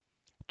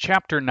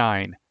Chapter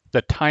 9: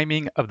 The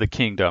Timing of the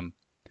Kingdom.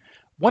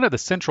 One of the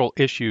central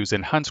issues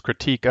in Hunt's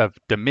critique of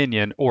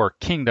dominion or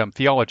kingdom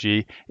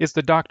theology is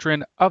the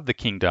doctrine of the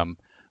kingdom.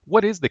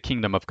 What is the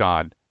kingdom of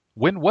God?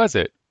 When was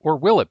it, or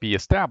will it be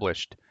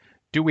established?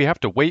 Do we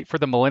have to wait for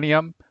the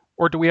millennium,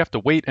 or do we have to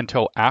wait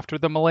until after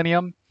the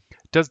millennium?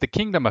 Does the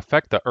kingdom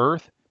affect the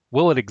earth?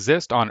 Will it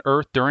exist on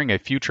earth during a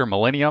future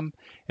millennium?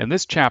 In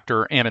this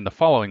chapter and in the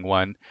following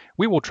one,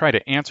 we will try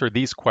to answer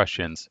these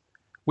questions.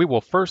 We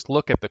will first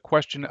look at the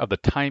question of the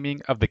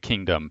timing of the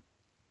kingdom.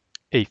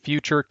 A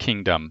future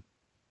kingdom.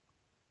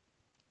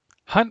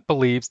 Hunt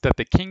believes that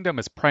the kingdom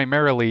is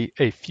primarily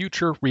a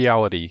future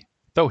reality.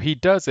 Though he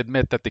does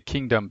admit that the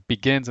kingdom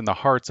begins in the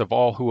hearts of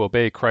all who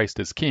obey Christ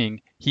as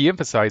king, he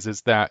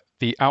emphasizes that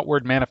the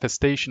outward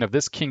manifestation of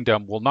this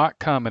kingdom will not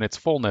come in its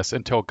fullness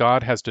until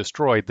God has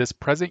destroyed this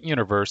present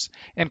universe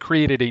and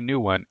created a new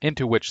one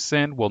into which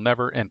sin will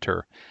never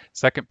enter.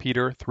 2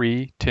 Peter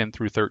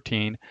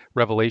 3:10-13,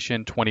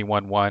 Revelation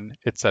 21:1,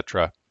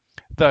 etc.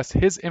 Thus,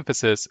 his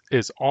emphasis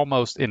is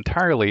almost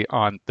entirely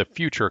on the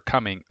future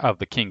coming of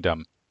the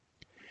kingdom.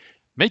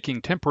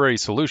 Making temporary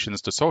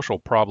solutions to social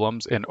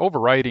problems an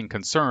overriding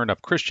concern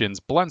of Christians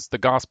blunts the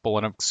gospel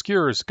and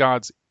obscures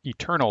God's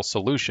eternal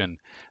solution.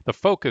 The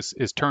focus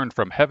is turned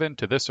from heaven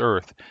to this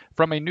earth,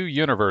 from a new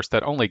universe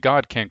that only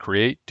God can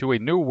create to a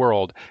new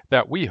world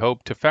that we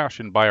hope to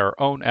fashion by our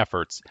own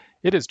efforts.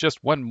 It is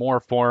just one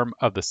more form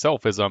of the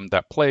selfism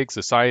that plagues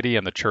society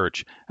and the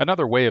church,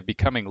 another way of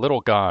becoming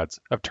little gods,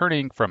 of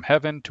turning from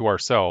heaven to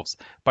ourselves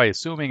by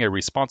assuming a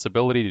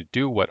responsibility to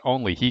do what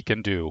only He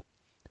can do.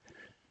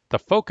 The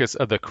focus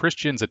of the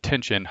Christian's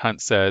attention,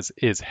 Hunt says,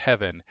 is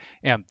heaven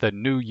and the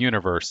new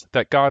universe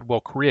that God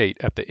will create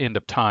at the end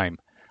of time.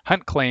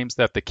 Hunt claims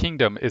that the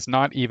kingdom is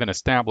not even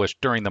established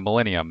during the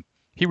millennium.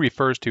 He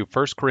refers to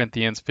 1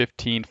 Corinthians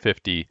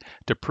 15:50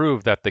 to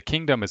prove that the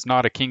kingdom is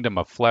not a kingdom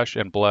of flesh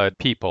and blood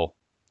people.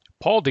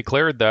 Paul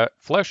declared that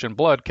flesh and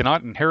blood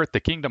cannot inherit the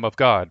kingdom of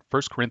God,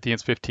 1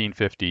 Corinthians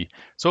 15:50.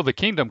 So the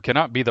kingdom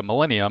cannot be the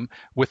millennium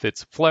with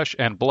its flesh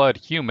and blood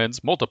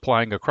humans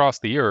multiplying across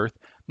the earth,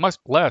 much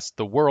less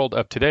the world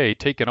of today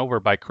taken over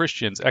by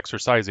Christians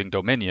exercising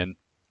dominion.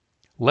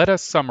 Let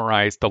us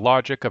summarize the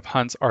logic of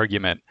Hunt's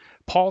argument.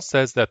 Paul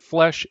says that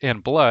flesh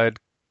and blood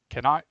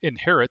cannot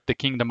inherit the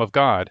kingdom of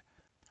God.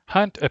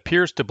 Hunt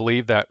appears to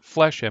believe that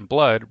flesh and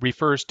blood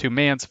refers to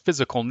man's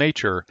physical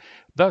nature.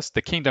 Thus,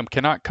 the kingdom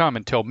cannot come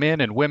until men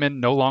and women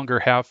no longer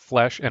have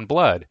flesh and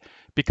blood.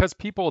 Because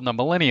people in the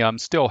millennium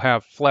still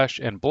have flesh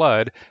and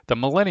blood, the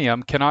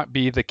millennium cannot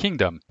be the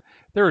kingdom.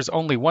 There is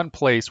only one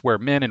place where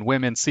men and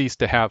women cease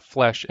to have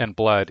flesh and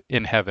blood,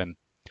 in heaven.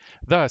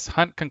 Thus,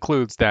 Hunt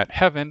concludes that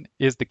heaven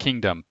is the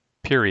kingdom,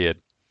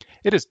 period.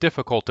 It is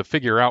difficult to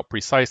figure out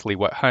precisely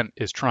what Hunt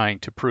is trying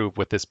to prove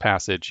with this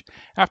passage.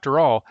 After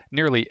all,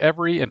 nearly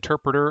every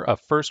interpreter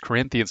of 1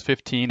 Corinthians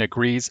 15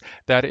 agrees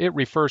that it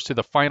refers to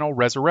the final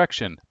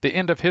resurrection, the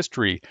end of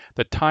history,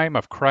 the time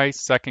of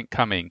Christ's second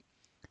coming.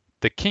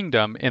 The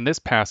kingdom in this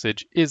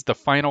passage is the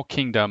final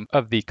kingdom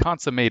of the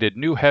consummated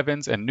new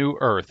heavens and new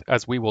earth,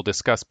 as we will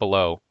discuss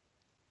below.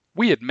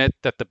 We admit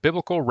that the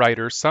biblical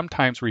writers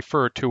sometimes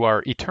refer to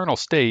our eternal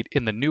state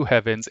in the new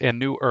heavens and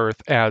new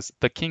earth as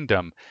the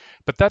kingdom,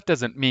 but that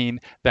doesn't mean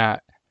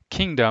that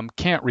kingdom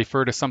can't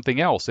refer to something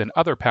else in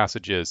other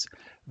passages.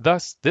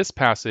 Thus, this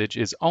passage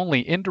is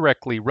only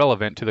indirectly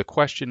relevant to the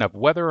question of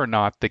whether or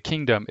not the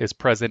kingdom is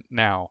present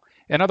now.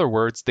 In other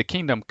words, the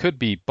kingdom could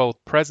be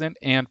both present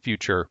and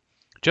future.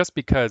 Just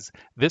because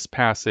this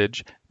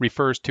passage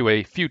refers to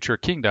a future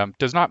kingdom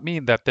does not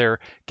mean that there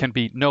can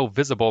be no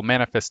visible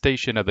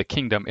manifestation of the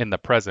kingdom in the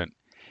present.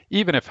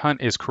 Even if Hunt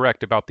is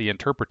correct about the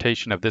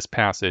interpretation of this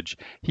passage,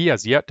 he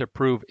has yet to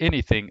prove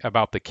anything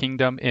about the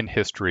kingdom in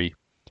history.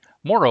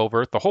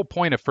 Moreover, the whole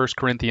point of 1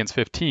 Corinthians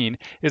 15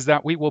 is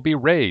that we will be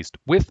raised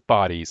with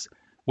bodies.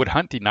 Would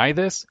Hunt deny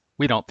this?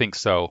 We don't think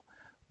so.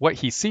 What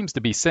he seems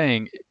to be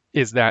saying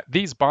is that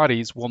these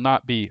bodies will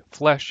not be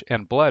flesh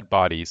and blood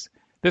bodies.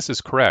 This is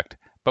correct.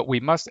 But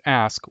we must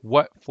ask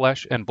what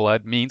flesh and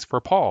blood means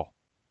for Paul.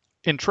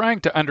 In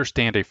trying to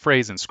understand a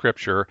phrase in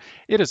Scripture,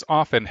 it is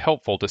often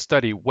helpful to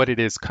study what it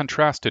is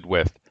contrasted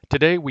with.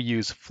 Today we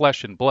use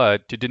flesh and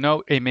blood to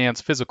denote a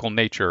man's physical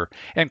nature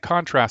and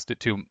contrast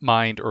it to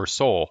mind or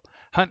soul.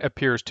 Hunt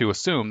appears to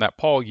assume that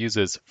Paul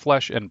uses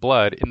flesh and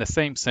blood in the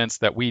same sense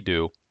that we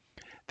do.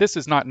 This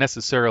is not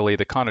necessarily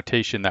the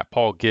connotation that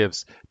Paul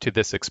gives to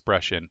this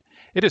expression.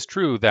 It is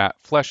true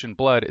that flesh and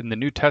blood in the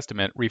New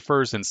Testament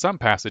refers in some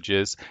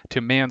passages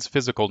to man's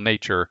physical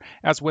nature,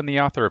 as when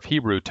the author of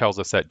Hebrews tells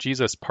us that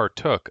Jesus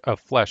partook of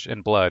flesh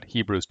and blood,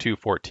 Hebrews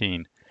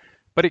 2:14.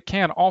 But it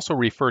can also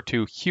refer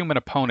to human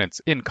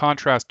opponents in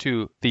contrast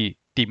to the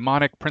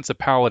demonic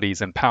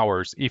principalities and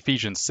powers,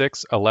 Ephesians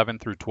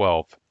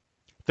 6:11-12.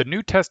 The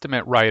New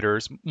Testament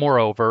writers,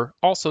 moreover,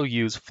 also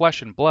use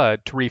flesh and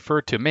blood to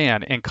refer to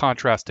man in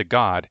contrast to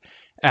God,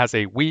 as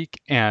a weak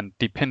and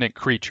dependent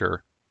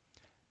creature.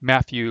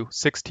 Matthew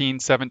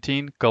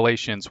 16:17,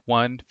 Galatians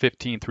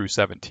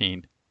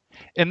 1:15-17.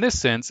 In this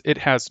sense, it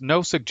has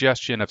no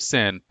suggestion of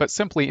sin, but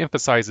simply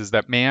emphasizes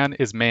that man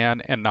is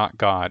man and not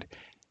God.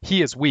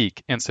 He is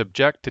weak and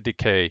subject to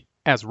decay.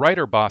 As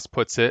Reiterbos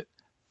puts it,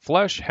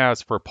 flesh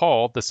has for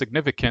Paul the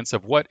significance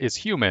of what is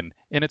human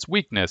in its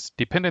weakness,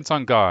 dependence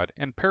on God,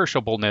 and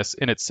perishableness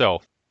in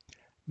itself.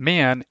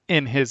 Man,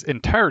 in his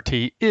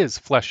entirety, is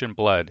flesh and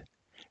blood.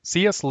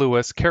 C.S.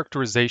 Lewis'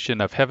 characterization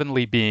of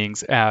heavenly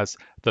beings as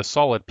the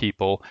solid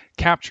people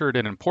captured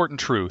an important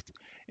truth.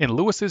 In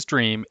Lewis's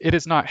dream, it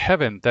is not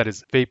heaven that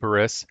is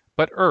vaporous,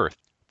 but earth.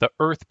 The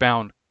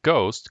earth-bound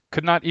ghost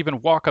could not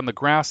even walk on the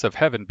grass of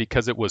heaven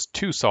because it was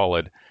too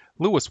solid.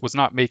 Lewis was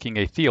not making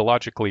a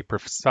theologically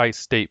precise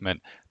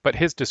statement, but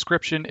his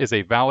description is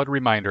a valid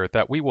reminder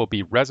that we will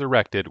be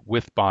resurrected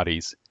with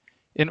bodies.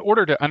 In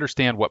order to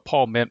understand what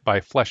Paul meant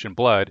by flesh and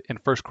blood in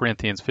 1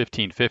 Corinthians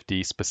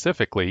 15:50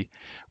 specifically,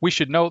 we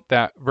should note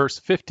that verse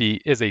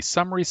 50 is a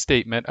summary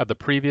statement of the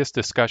previous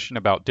discussion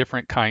about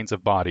different kinds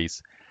of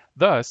bodies.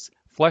 Thus,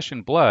 flesh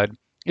and blood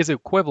is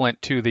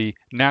equivalent to the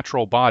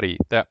natural body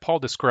that Paul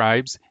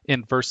describes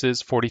in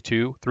verses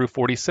 42 through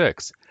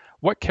 46.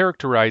 What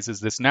characterizes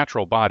this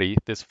natural body,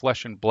 this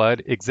flesh and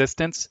blood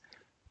existence?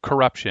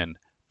 Corruption,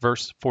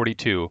 verse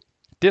 42.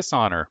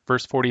 Dishonor,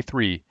 verse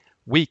 43.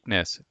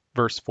 Weakness,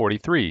 verse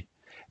 43.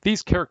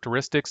 These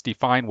characteristics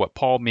define what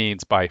Paul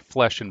means by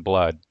flesh and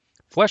blood.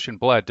 Flesh and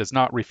blood does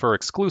not refer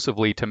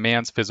exclusively to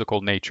man's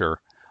physical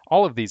nature.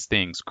 All of these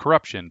things,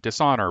 corruption,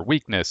 dishonor,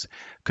 weakness,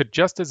 could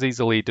just as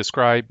easily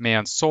describe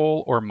man's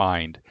soul or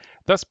mind.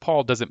 Thus,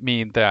 Paul doesn't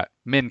mean that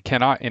men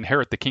cannot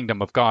inherit the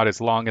kingdom of God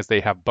as long as they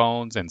have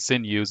bones and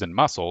sinews and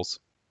muscles.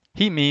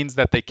 He means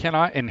that they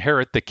cannot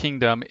inherit the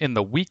kingdom in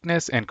the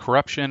weakness and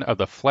corruption of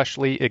the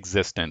fleshly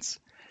existence.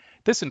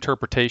 This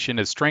interpretation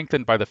is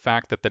strengthened by the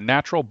fact that the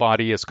natural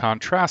body is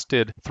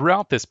contrasted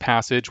throughout this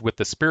passage with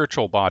the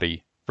spiritual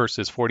body,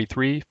 verses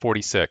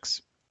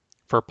 43-46.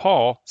 For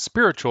Paul,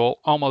 spiritual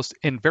almost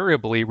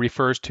invariably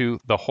refers to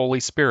the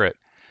Holy Spirit.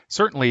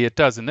 Certainly it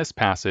does in this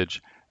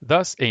passage.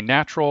 Thus, a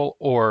natural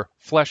or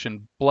flesh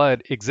and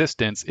blood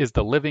existence is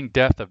the living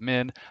death of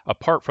men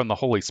apart from the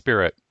Holy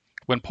Spirit.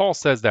 When Paul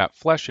says that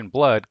flesh and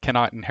blood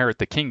cannot inherit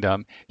the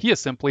kingdom, he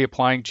is simply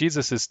applying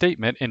Jesus'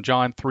 statement in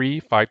John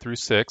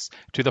 3:5-6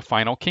 to the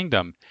final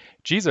kingdom.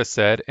 Jesus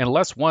said,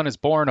 "Unless one is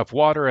born of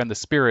water and the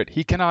Spirit,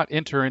 he cannot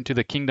enter into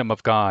the kingdom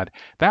of God.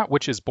 That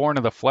which is born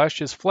of the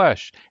flesh is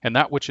flesh, and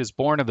that which is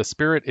born of the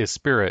Spirit is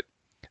spirit."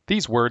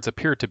 These words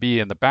appear to be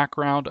in the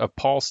background of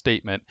Paul's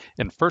statement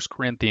in 1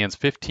 Corinthians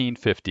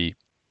 15:50.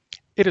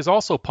 It is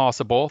also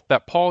possible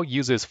that Paul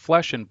uses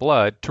flesh and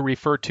blood to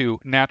refer to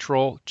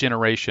natural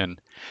generation.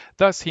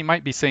 Thus, he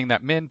might be saying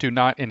that men do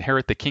not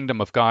inherit the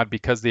kingdom of God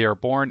because they are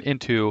born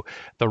into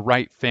the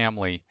right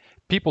family.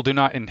 People do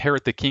not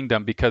inherit the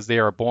kingdom because they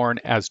are born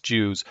as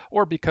Jews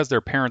or because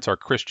their parents are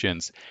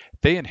Christians.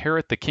 They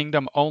inherit the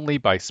kingdom only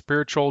by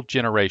spiritual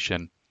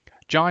generation.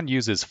 John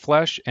uses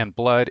flesh and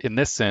blood in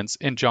this sense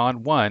in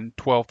John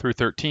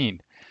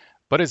 1:12-13.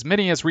 But as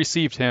many as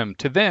received him,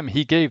 to them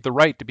he gave the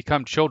right to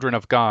become children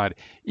of God,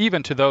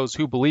 even to those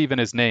who believe in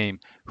his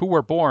name, who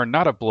were born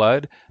not of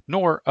blood,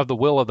 nor of the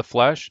will of the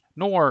flesh,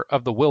 nor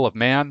of the will of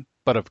man,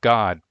 but of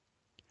God.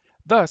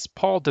 Thus,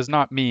 Paul does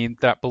not mean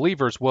that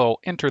believers will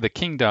enter the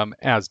kingdom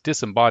as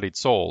disembodied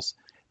souls.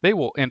 They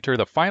will enter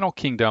the final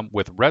kingdom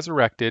with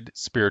resurrected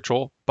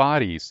spiritual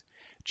bodies.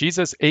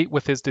 Jesus ate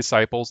with his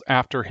disciples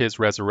after his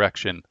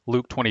resurrection,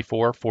 Luke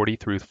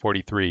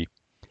 24:40-43.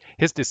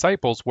 His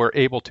disciples were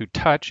able to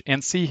touch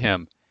and see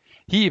him.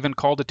 He even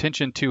called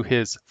attention to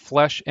his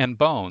flesh and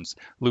bones,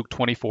 Luke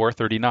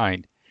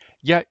 24:39.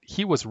 Yet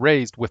he was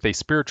raised with a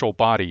spiritual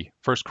body,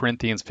 1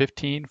 Corinthians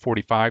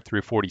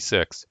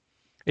 15:45-46.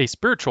 A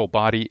spiritual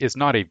body is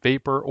not a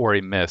vapor or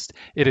a mist.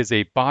 It is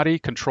a body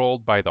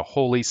controlled by the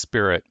Holy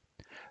Spirit.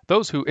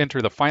 Those who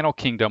enter the final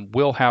kingdom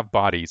will have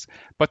bodies,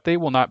 but they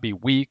will not be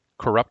weak,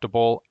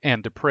 corruptible,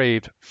 and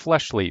depraved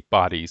fleshly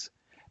bodies.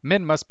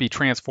 Men must be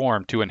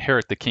transformed to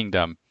inherit the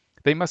kingdom.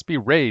 They must be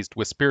raised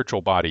with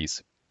spiritual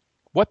bodies.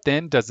 What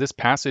then does this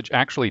passage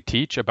actually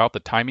teach about the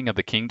timing of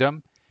the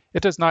kingdom?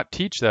 It does not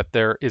teach that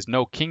there is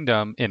no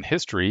kingdom in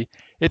history.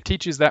 It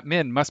teaches that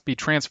men must be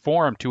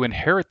transformed to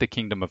inherit the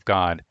kingdom of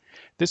God.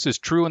 This is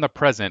true in the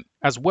present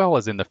as well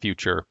as in the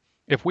future.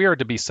 If we are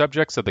to be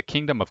subjects of the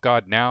kingdom of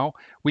God now,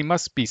 we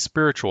must be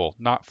spiritual,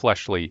 not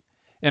fleshly.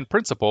 In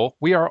principle,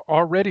 we are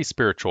already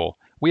spiritual.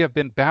 We have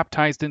been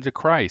baptized into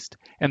Christ,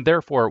 and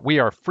therefore we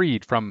are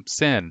freed from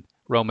sin.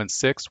 Romans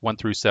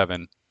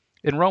 6:1-7.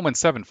 In Romans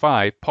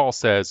 7:5, Paul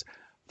says,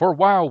 "For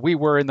while we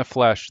were in the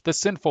flesh, the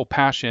sinful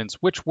passions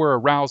which were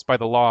aroused by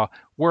the law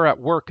were at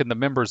work in the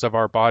members of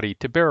our body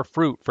to bear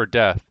fruit for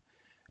death."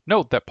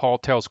 Note that Paul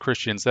tells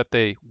Christians that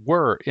they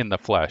were in the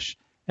flesh.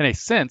 In a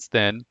sense,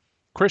 then,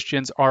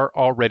 Christians are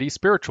already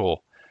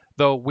spiritual.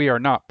 Though we are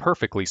not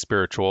perfectly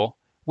spiritual,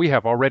 we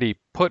have already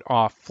put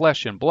off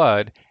flesh and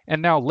blood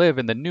and now live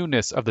in the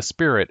newness of the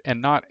Spirit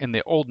and not in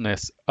the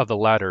oldness of the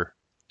latter.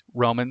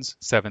 Romans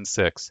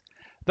 7:6.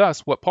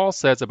 Thus, what Paul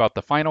says about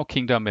the final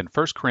kingdom in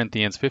 1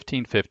 Corinthians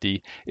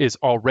 15:50 is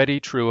already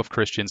true of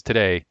Christians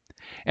today.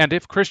 And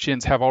if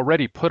Christians have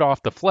already put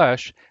off the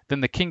flesh,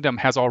 then the kingdom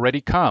has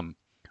already come.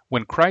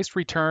 When Christ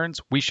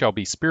returns, we shall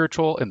be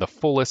spiritual in the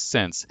fullest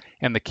sense,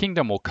 and the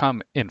kingdom will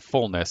come in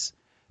fullness.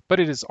 But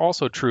it is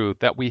also true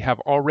that we have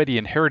already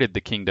inherited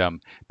the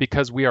kingdom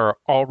because we are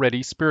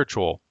already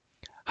spiritual.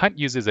 Hunt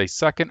uses a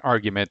second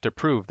argument to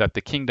prove that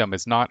the kingdom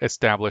is not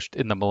established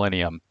in the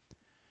millennium.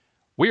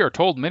 We are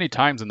told many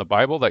times in the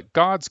Bible that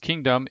God's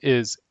kingdom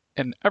is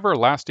an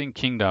everlasting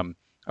kingdom.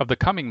 Of the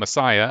coming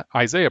Messiah,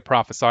 Isaiah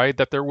prophesied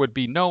that there would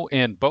be no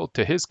end both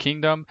to his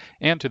kingdom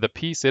and to the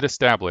peace it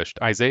established,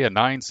 Isaiah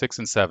 9, 6,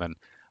 and 7.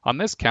 On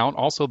this count,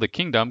 also the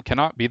kingdom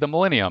cannot be the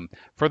millennium,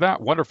 for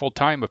that wonderful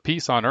time of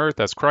peace on earth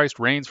as Christ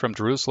reigns from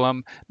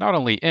Jerusalem not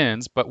only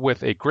ends, but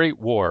with a great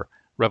war,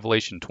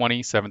 Revelation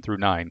 20, 7 through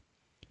 9.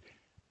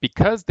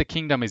 Because the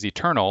kingdom is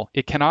eternal,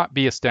 it cannot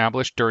be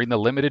established during the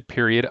limited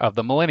period of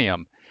the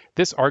millennium.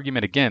 This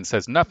argument again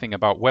says nothing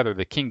about whether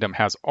the kingdom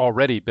has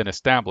already been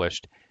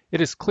established. It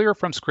is clear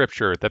from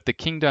Scripture that the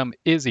kingdom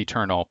is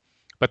eternal,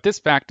 but this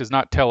fact does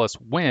not tell us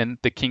when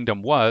the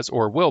kingdom was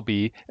or will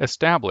be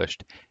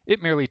established.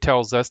 It merely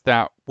tells us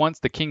that once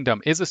the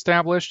kingdom is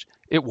established,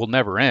 it will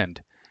never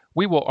end.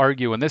 We will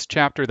argue in this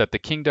chapter that the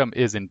kingdom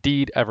is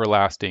indeed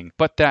everlasting,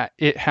 but that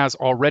it has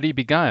already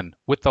begun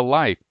with the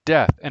life,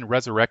 death, and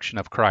resurrection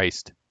of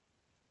Christ.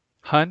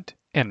 Hunt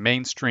and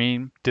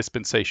mainstream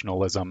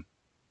dispensationalism.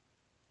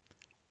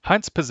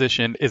 Hunt's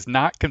position is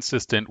not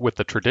consistent with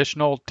the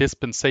traditional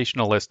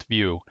dispensationalist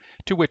view,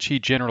 to which he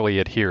generally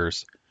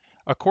adheres.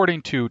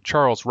 According to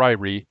Charles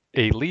Ryrie,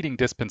 a leading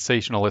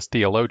dispensationalist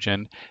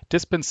theologian,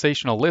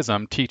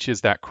 dispensationalism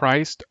teaches that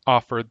Christ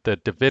offered the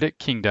Davidic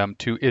kingdom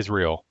to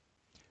Israel.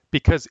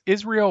 Because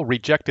Israel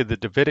rejected the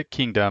Davidic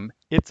kingdom,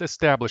 its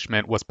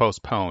establishment was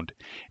postponed.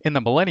 In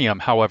the millennium,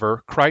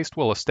 however, Christ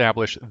will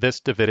establish this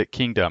Davidic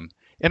kingdom.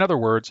 In other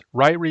words,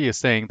 Ryrie is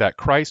saying that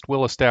Christ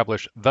will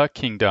establish the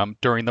kingdom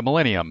during the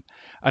millennium.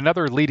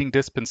 Another leading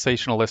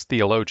dispensationalist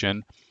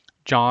theologian,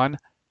 John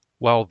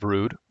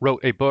Walvoord,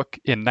 wrote a book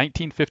in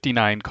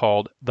 1959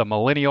 called The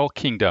Millennial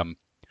Kingdom.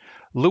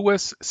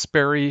 Louis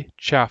Sperry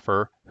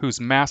Chafer,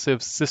 whose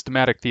massive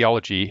systematic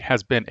theology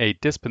has been a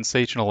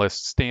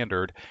dispensationalist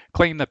standard,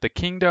 claimed that the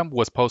kingdom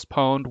was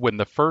postponed when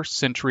the first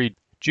century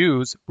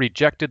Jews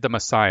rejected the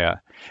Messiah.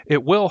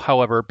 It will,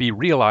 however, be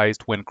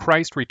realized when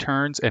Christ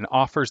returns and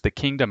offers the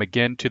kingdom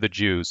again to the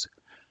Jews.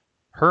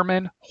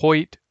 Herman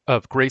Hoyt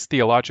of Grace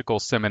Theological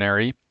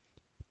Seminary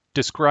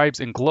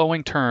describes in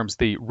glowing terms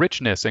the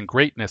richness and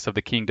greatness of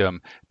the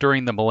kingdom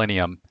during the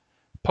millennium.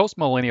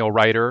 Postmillennial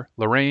writer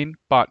Loraine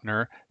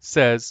Boettner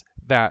says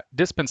that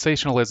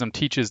dispensationalism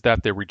teaches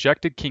that the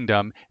rejected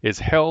kingdom is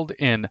held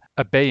in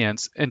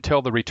abeyance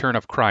until the return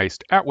of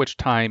Christ, at which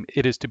time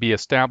it is to be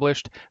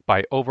established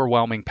by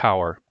overwhelming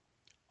power.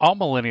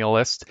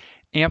 Amillennialist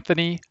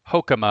Anthony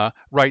Hoekema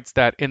writes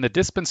that in the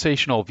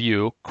dispensational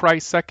view,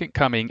 Christ's second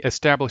coming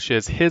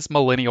establishes his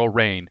millennial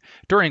reign,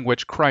 during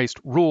which Christ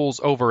rules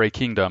over a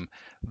kingdom.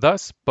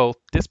 Thus, both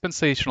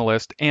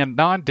dispensationalist and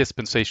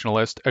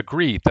non-dispensationalist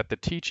agree that the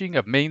teaching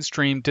of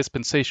mainstream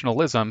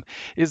dispensationalism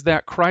is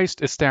that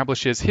Christ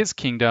establishes his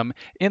kingdom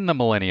in the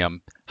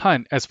millennium.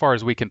 Hunt, as far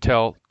as we can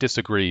tell,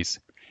 disagrees.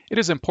 It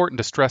is important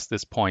to stress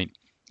this point.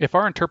 If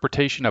our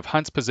interpretation of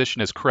Hunt's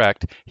position is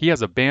correct, he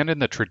has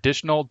abandoned the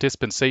traditional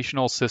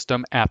dispensational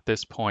system at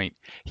this point.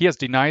 He has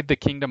denied the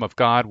kingdom of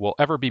God will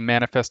ever be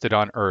manifested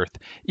on earth,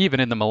 even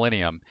in the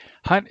millennium.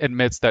 Hunt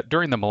admits that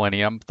during the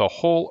millennium, the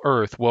whole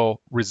earth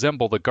will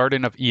resemble the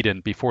Garden of Eden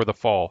before the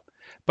fall.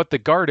 But the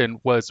garden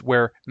was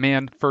where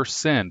man first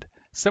sinned.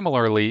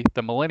 Similarly,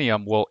 the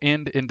millennium will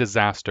end in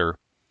disaster.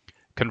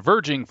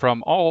 Converging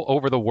from all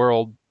over the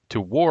world to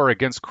war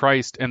against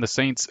Christ and the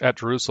saints at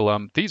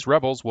Jerusalem, these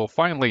rebels will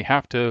finally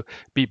have to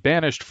be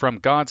banished from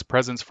God's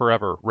presence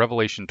forever,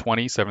 Revelation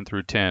 20, 7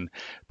 through 10.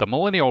 The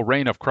millennial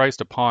reign of Christ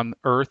upon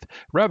earth,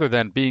 rather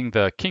than being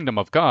the kingdom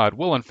of God,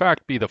 will in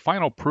fact be the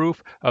final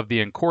proof of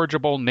the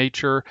incorrigible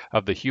nature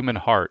of the human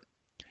heart.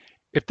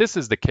 If this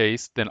is the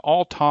case, then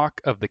all talk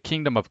of the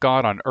kingdom of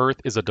God on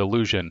earth is a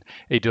delusion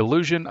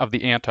of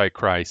the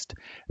Antichrist.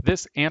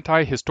 This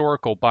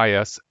anti-historical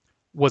bias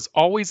was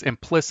always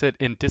implicit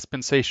in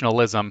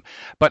dispensationalism,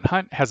 but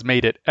Hunt has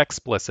made it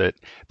explicit.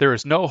 There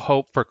is no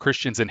hope for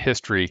Christians in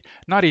history,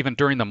 not even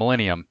during the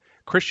millennium.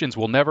 Christians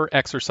will never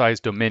exercise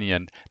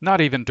dominion, not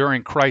even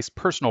during Christ's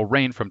personal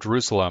reign from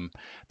Jerusalem.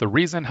 The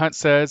reason, Hunt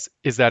says,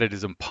 is that it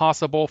is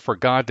impossible for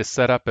God to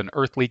set up an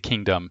earthly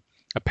kingdom.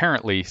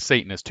 Apparently,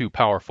 Satan is too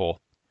powerful.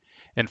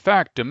 In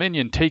fact,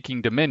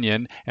 taking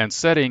dominion and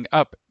setting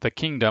up the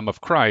kingdom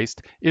of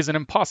Christ is an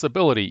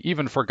impossibility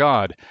even for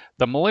God.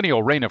 The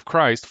millennial reign of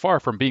Christ, far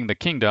from being the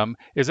kingdom,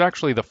 is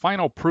actually the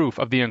final proof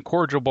of the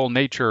incorrigible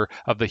nature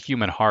of the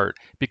human heart,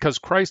 because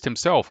Christ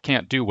himself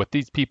can't do what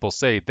these people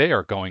say they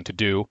are going to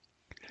do.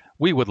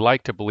 We would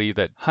like to believe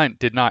that Hunt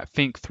did not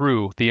think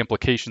through the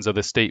implications of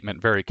this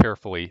statement very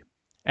carefully.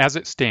 As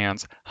it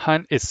stands,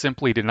 Hunt is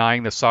simply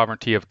denying the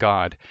sovereignty of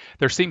God.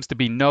 There seems to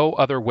be no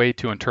other way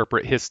to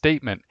interpret his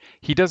statement.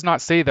 He does not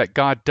say that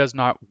God does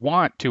not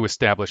want to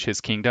establish his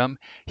kingdom.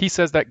 He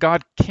says that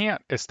God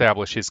can't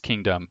establish his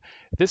kingdom.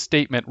 This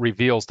statement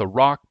reveals the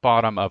rock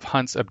bottom of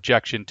Hunt's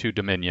objection to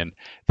dominion.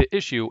 The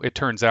issue, it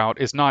turns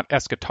out, is not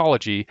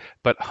eschatology,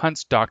 but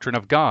Hunt's doctrine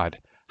of God.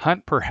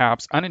 Hunt,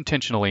 perhaps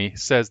unintentionally,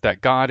 says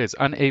that God is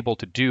unable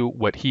to do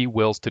what he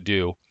wills to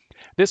do.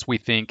 This, we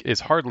think, is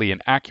hardly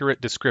an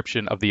accurate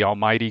description of the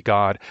Almighty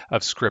God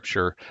of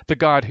Scripture, the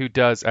God who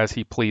does as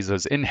he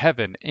pleases in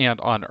heaven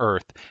and on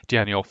earth,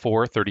 Daniel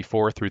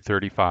 4:34 through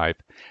 35.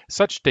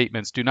 Such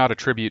statements do not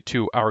attribute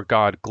to our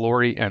God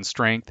glory and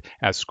strength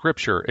as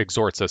Scripture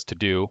exhorts us to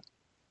do.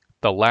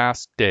 The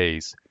last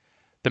days.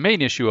 The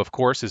main issue, of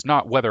course, is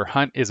not whether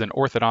Hunt is an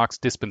Orthodox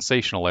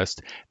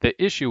dispensationalist. The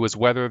issue is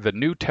whether the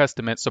New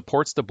Testament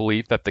supports the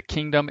belief that the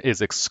kingdom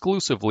is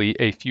exclusively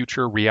a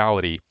future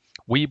reality.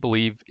 We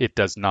believe it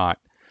does not.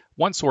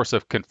 One source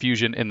of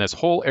confusion in this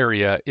whole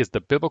area is the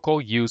biblical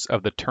use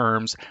of the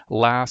terms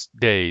last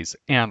days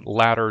and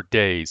latter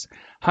days.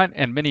 Hunt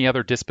and many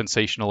other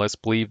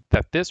dispensationalists believe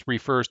that this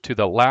refers to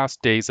the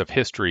last days of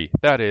history,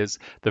 that is,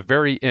 the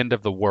very end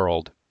of the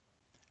world.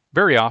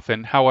 Very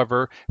often,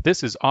 however,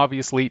 this is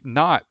obviously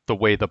not the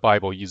way the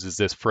Bible uses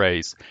this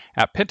phrase.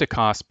 At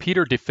Pentecost,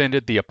 Peter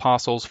defended the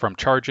apostles from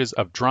charges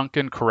of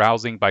drunken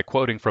carousing by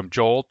quoting from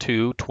Joel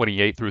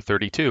 2:28 through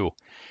 32.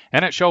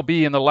 And it shall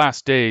be in the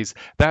last days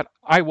that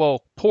I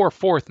will pour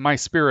forth my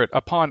Spirit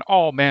upon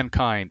all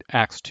mankind,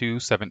 Acts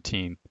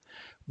 2:17.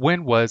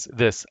 When was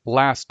this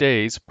last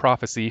days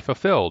prophecy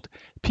fulfilled?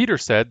 Peter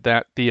said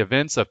that the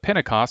events of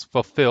Pentecost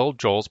fulfilled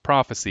Joel's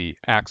prophecy,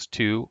 Acts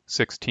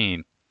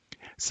 2:16.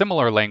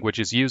 Similar language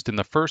is used in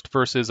the first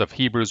verses of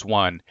Hebrews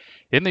 1.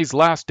 In these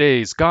last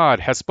days, God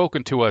has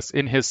spoken to us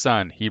in his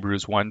Son,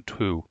 Hebrews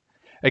 1:2.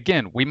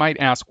 Again, we might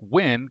ask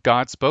when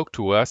God spoke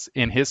to us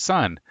in his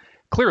Son.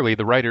 Clearly,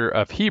 the writer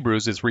of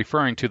Hebrews is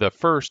referring to the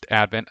first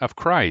advent of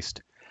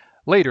Christ.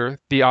 Later,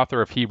 the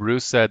author of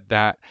Hebrews said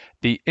that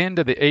the end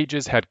of the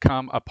ages had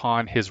come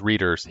upon his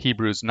readers,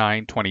 Hebrews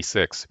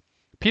 9:26.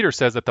 Peter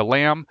says that the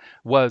Lamb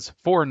was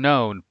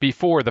foreknown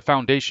before the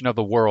foundation of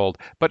the world,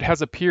 but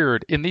has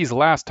appeared in these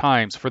last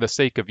times for the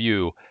sake of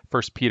you,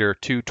 1 Peter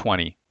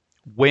 2:20.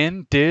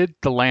 When did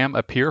the Lamb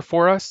appear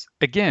for us?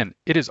 Again,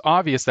 it is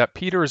obvious that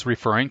Peter is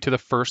referring to the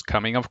first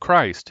coming of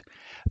Christ.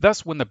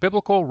 Thus, when the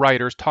biblical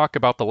writers talk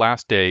about the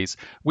last days,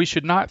 we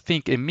should not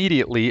think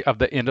immediately of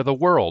the end of the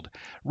world.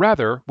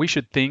 Rather, we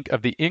should think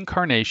of the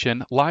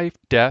incarnation, life,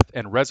 death,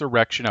 and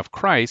resurrection of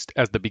Christ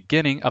as the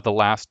beginning of the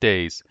last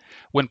days.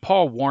 When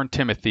Paul warned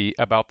Timothy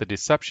about the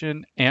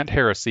deception and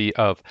heresy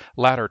of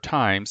latter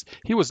times,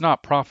 he was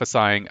not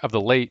prophesying of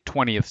the late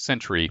 20th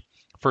century.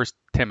 1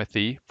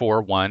 Timothy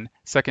 4:1,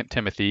 2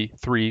 Timothy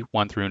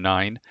 3:1 through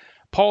 9.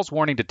 Paul's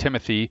warning to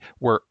Timothy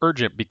were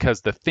urgent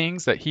because the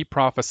things that he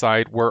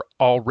prophesied were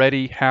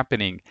already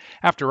happening.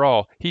 After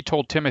all, he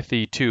told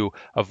Timothy to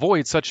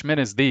avoid such men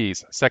as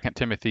these, 2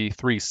 Timothy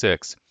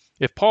 3:6.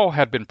 If Paul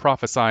had been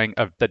prophesying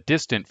of the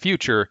distant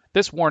future,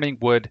 this warning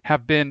would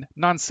have been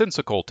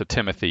nonsensical to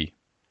Timothy.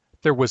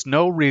 There was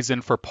no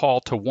reason for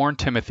Paul to warn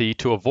Timothy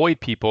to avoid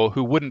people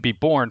who wouldn't be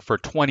born for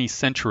 20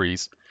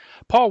 centuries.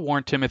 Paul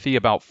warned Timothy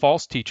about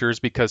false teachers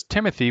because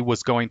Timothy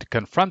was going to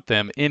confront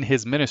them in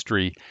his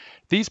ministry.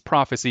 These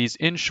prophecies,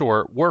 in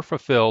short, were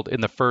fulfilled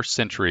in the first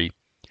century.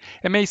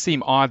 It may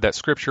seem odd that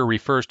Scripture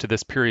refers to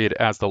this period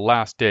as the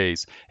last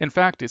days. In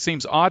fact, it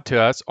seems odd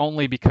to us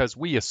only because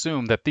we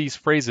assume that these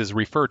phrases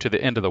refer to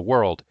the end of the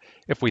world.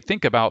 If we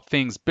think about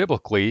things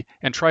biblically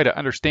and try to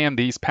understand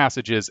these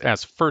passages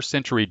as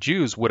first-century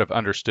Jews would have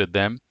understood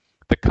them,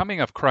 the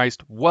coming of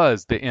Christ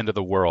was the end of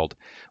the world.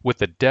 With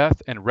the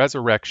death and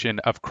resurrection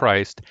of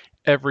Christ,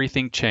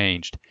 everything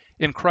changed.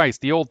 In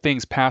Christ, the old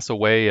things pass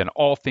away and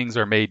all things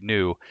are made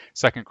new,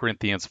 2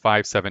 Corinthians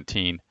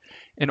 5:17.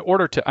 In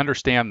order to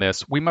understand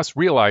this, we must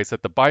realize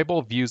that the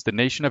Bible views the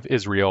nation of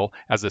Israel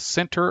as a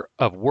center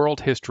of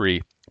world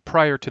history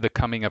prior to the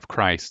coming of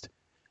Christ.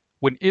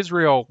 When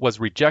Israel was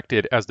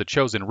rejected as the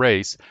chosen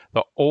race,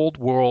 the old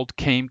world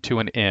came to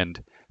an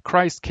end.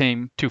 Christ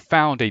came to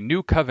found a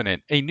new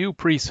covenant, a new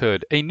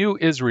priesthood, a new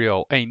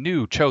Israel, a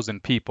new chosen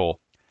people.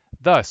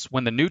 Thus,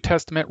 when the New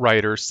Testament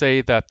writers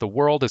say that the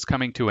world is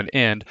coming to an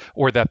end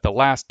or that the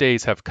last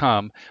days have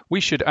come, we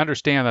should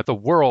understand that the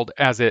world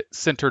as it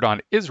centered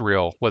on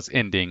Israel was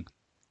ending.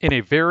 In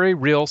a very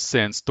real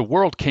sense, the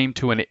world came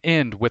to an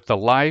end with the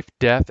life,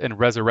 death, and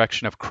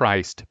resurrection of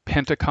Christ,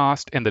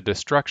 Pentecost, and the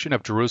destruction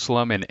of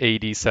Jerusalem in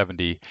AD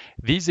 70.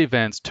 These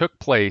events took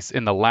place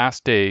in the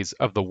last days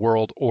of the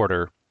world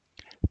order.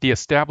 The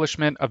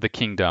establishment of the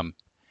kingdom.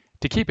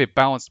 To keep a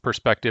balanced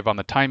perspective on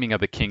the timing of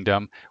the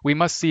kingdom, we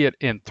must see it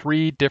in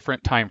three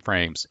different time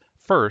frames.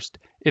 First,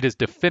 it is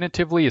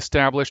definitively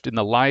established in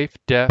the life,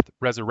 death,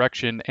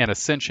 resurrection, and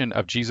ascension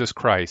of Jesus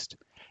Christ.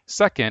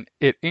 Second,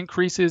 it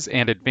increases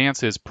and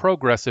advances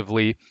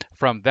progressively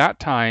from that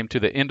time to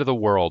the end of the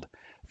world.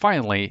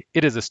 Finally,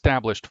 it is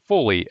established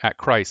fully at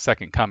Christ's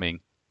second coming.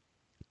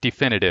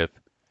 Definitive.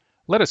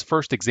 Let us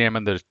first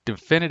examine the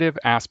definitive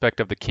aspect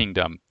of the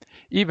kingdom.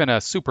 Even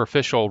a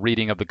superficial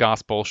reading of the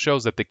gospel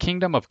shows that the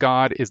kingdom of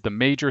God is the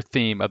major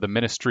theme of the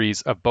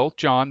ministries of both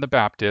John the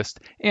Baptist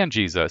and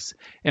Jesus.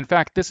 In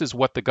fact, this is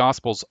what the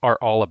gospels are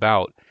all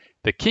about.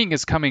 The king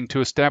is coming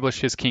to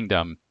establish his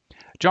kingdom.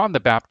 John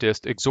the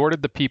Baptist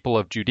exhorted the people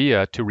of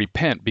Judea to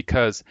repent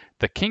because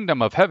the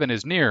kingdom of heaven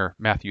is near,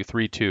 Matthew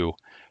 3:2.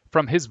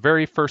 From his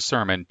very first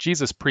sermon,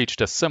 Jesus preached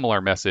a similar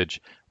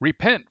message.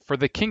 Repent, for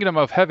the kingdom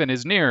of heaven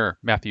is near,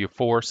 Matthew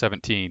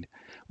 4:17.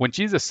 When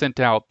Jesus sent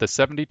out the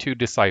 72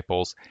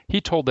 disciples, he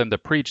told them to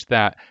preach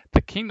that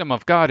the kingdom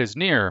of God is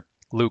near,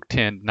 Luke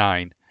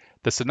 10:9.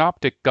 The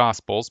synoptic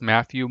gospels,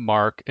 Matthew,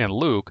 Mark, and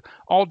Luke,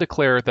 all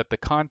declare that the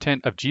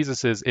content of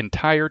Jesus'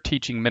 entire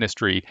teaching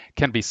ministry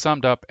can be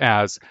summed up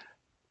as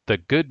the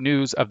good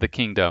news of the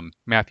kingdom,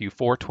 Matthew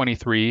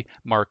 4:23,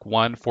 Mark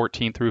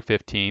 1:14 through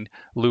 15,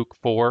 Luke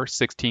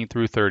 4:16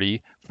 through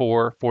 30,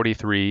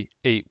 4:43,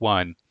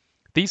 8:1.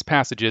 These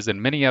passages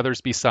and many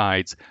others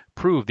besides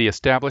prove the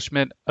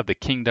establishment of the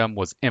kingdom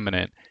was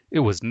imminent. It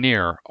was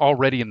near,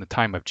 already in the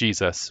time of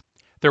Jesus.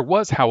 There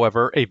was,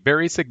 however, a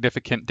very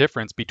significant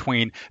difference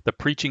between the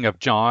preaching of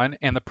John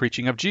and the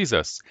preaching of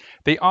Jesus.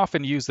 They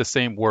often use the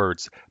same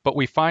words, but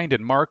we find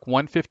in Mark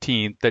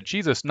 1:15 that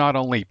Jesus not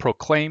only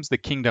proclaims the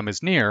kingdom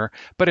is near,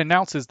 but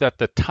announces that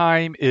the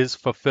time is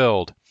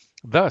fulfilled.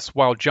 Thus,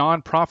 while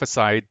John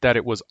prophesied that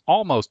it was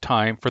almost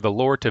time for the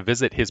Lord to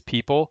visit his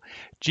people,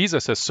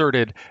 Jesus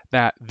asserted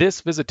that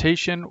this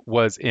visitation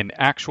was in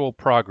actual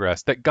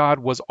progress, that God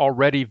was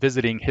already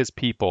visiting his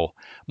people.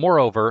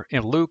 Moreover,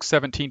 in Luke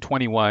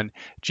 17:21,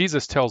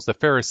 Jesus tells the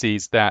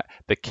Pharisees that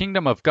the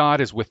kingdom of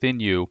God is within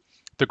you.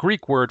 The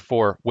Greek word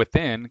for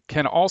within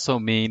can also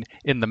mean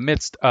in the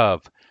midst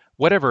of.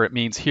 Whatever it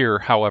means here,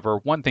 however,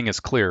 one thing is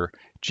clear.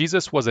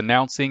 Jesus was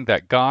announcing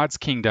that God's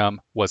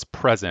kingdom was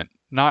present,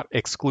 not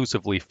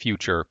exclusively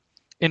future.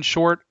 In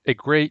short, a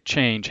great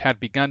change had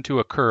begun to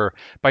occur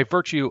by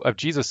virtue of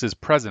Jesus'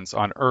 presence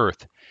on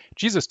earth.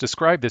 Jesus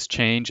described this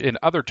change in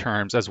other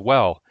terms as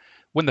well.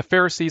 When the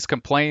Pharisees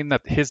complained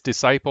that his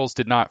disciples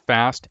did not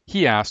fast,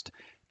 he asked,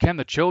 "Can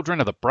the children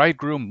of the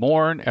bridegroom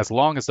mourn as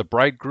long as the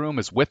bridegroom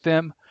is with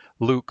them?"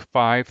 Luke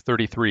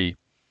 5:33.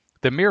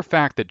 The mere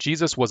fact that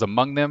Jesus was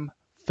among them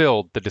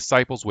filled the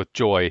disciples with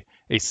joy,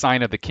 a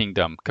sign of the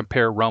kingdom.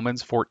 Compare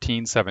Romans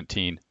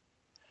 14:17.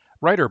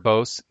 Writer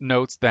Bose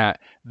notes that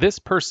this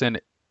person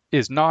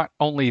is not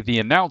only the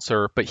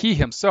announcer, but he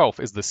himself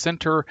is the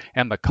center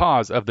and the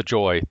cause of the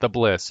joy, the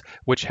bliss,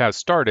 which has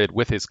started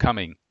with his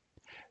coming.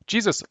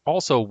 Jesus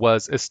also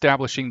was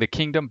establishing the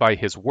kingdom by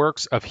his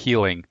works of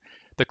healing.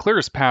 The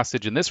clearest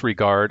passage in this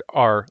regard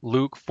are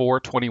Luke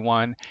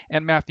 4:21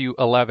 and Matthew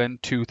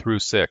 11:2 through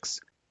 6.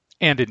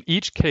 And in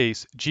each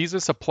case,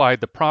 Jesus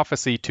applied the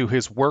prophecy to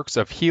his works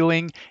of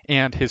healing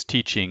and his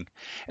teaching.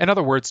 In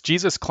other words,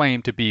 Jesus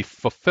claimed to be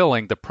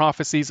fulfilling the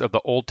prophecies of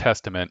the Old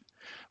Testament.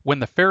 When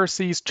the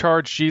Pharisees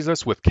charged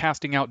Jesus with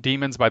casting out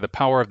demons by the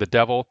power of the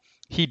devil,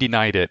 he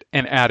denied it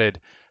and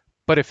added,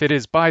 "But if it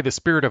is by the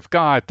Spirit of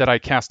God that I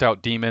cast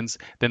out demons,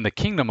 then the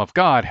kingdom of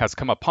God has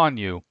come upon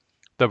you."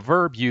 The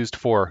verb used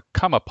for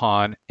come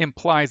upon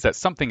implies that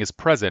something is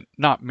present,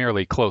 not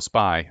merely close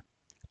by.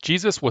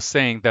 Jesus was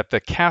saying that the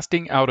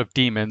casting out of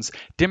demons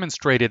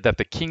demonstrated that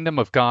the kingdom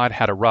of God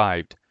had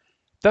arrived.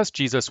 Thus,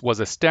 Jesus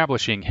was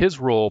establishing his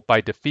rule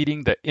by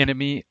defeating the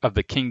enemy of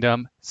the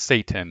kingdom,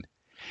 Satan.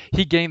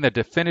 He gained the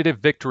definitive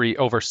victory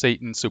over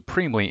Satan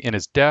supremely in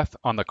his death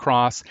on the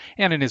cross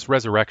and in his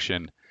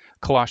resurrection.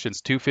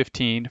 Colossians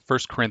 2:15,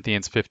 1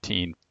 Corinthians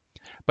 15.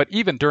 But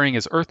even during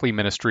his earthly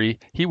ministry,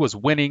 he was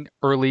winning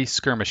early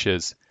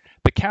skirmishes.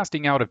 The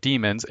casting out of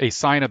demons, a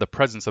sign of the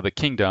presence of the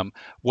kingdom,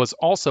 was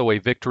also a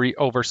victory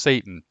over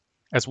Satan.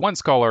 As one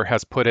scholar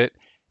has put it,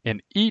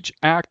 in each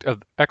act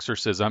of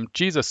exorcism,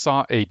 Jesus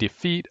saw a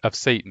defeat of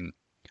Satan.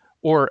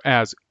 Or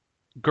as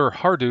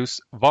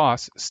Gerhardus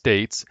Voss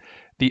states,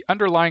 the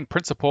underlying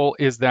principle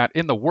is that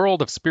in the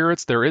world of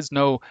spirits there is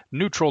no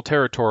neutral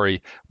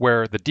territory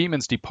where the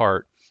demons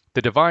depart.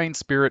 The divine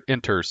spirit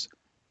enters.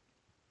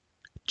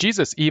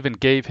 Jesus even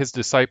gave his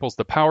disciples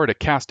the power to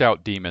cast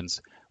out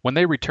demons. When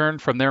they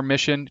returned from their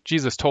mission,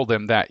 Jesus told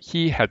them that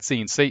he had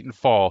seen Satan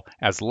fall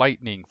as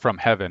lightning from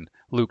heaven,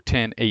 Luke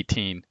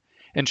 10:18.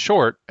 In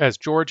short, as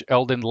George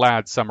Eldon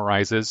Ladd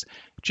summarizes,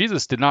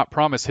 Jesus did not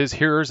promise his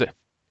hearers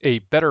a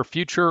better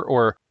future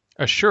or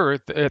assure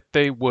that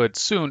they would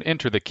soon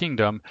enter the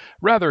kingdom.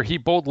 Rather, he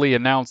boldly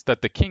announced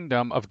that the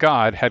kingdom of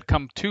God had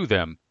come to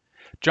them.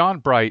 John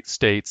Bright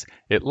states,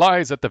 "It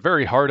lies at the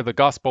very heart of the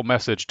gospel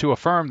message to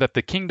affirm that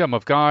the kingdom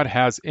of God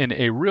has in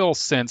a real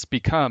sense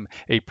become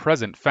a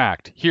present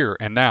fact, here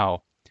and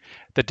now."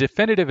 The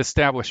definitive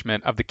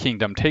establishment of the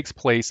kingdom takes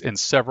place in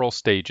several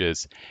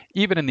stages.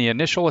 Even in the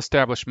initial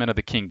establishment of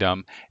the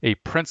kingdom, a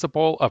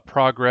principle of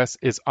progress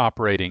is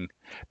operating.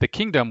 The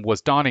kingdom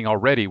was dawning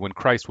already when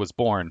Christ was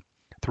born.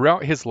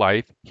 Throughout his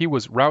life, he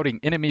was routing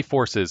enemy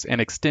forces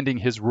and extending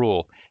his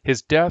rule.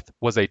 His death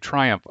was a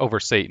triumph over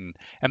Satan,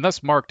 and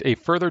thus marked a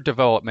further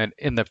development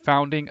in the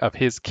founding of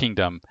his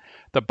kingdom.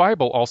 The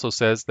Bible also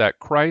says that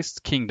Christ's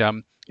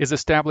kingdom is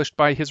established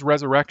by his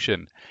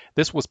resurrection.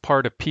 This was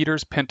part of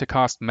Peter's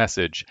Pentecost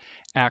message,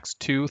 Acts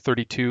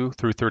 2:32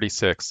 through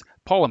 36.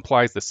 Paul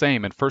implies the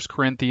same in 1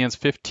 Corinthians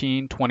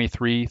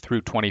 15:23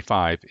 through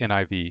 25,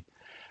 NIV.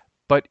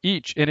 But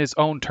each in his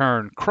own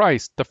turn,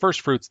 Christ, the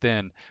firstfruits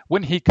then,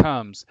 when he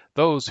comes,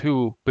 those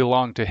who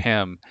belong to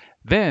him,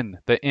 then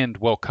the end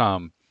will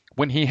come,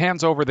 when he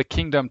hands over the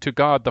kingdom to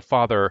God the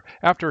Father,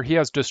 after he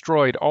has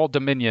destroyed all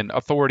dominion,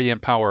 authority,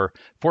 and power,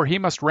 for he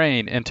must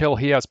reign until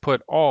he has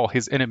put all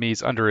his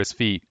enemies under his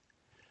feet.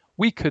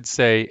 We could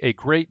say a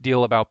great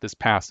deal about this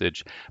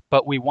passage,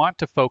 but we want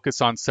to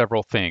focus on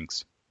several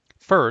things.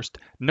 First,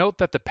 note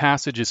that the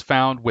passage is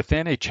found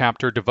within a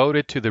chapter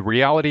devoted to the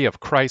reality of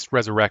Christ's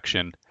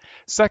resurrection.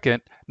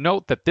 Second,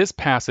 note that this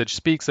passage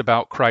speaks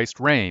about Christ's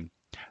reign.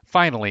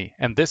 Finally,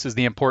 and this is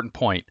the important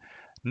point,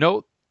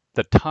 note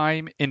the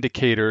time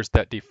indicators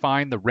that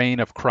define the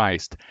reign of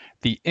Christ.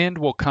 The end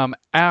will come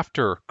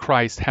after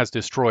Christ has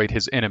destroyed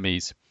his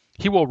enemies.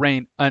 He will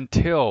reign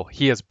until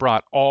he has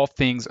brought all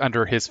things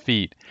under his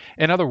feet.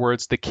 In other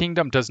words, the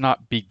kingdom does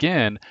not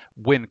begin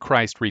when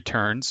Christ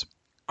returns.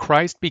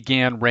 Christ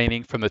began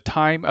reigning from the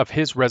time of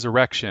his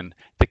resurrection.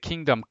 The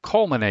kingdom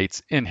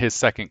culminates in his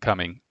second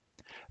coming.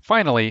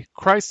 Finally,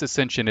 Christ's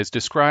ascension is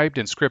described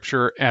in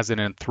Scripture as an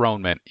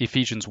enthronement,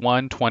 Ephesians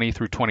 1:20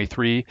 through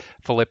 23,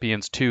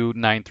 Philippians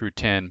 2:9 through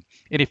 10.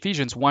 In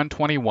Ephesians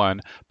 1:21,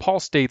 Paul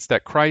states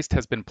that Christ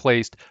has been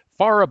placed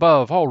far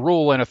above all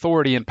rule and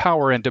authority and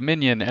power and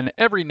dominion and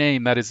every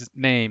name that is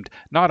named,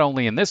 not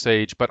only in this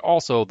age, but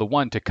also the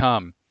one to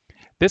come.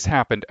 This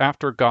happened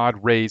after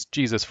God raised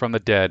Jesus from the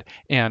dead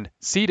and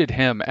seated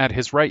him at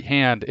his right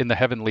hand in the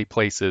heavenly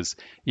places,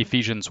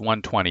 Ephesians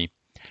 1:20.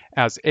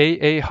 As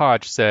A.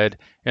 Hodge said,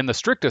 in the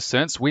strictest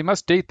sense, we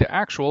must date the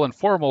actual and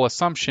formal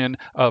assumption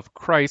of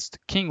Christ's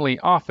kingly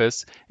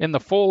office in the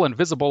full and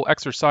visible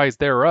exercise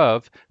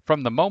thereof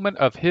from the moment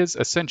of his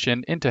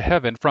ascension into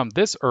heaven from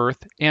this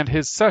earth and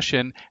his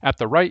session at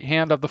the right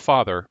hand of the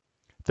Father.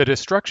 The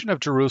destruction of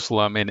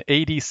Jerusalem in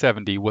AD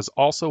 70 was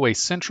also a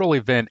central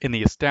event in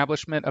the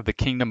establishment of the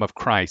kingdom of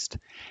Christ.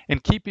 In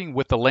keeping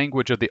with the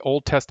language of the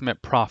Old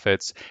Testament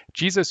prophets,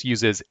 Jesus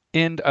uses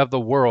end of the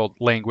world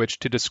language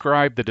to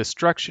describe the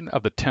destruction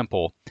of the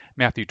temple,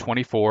 Matthew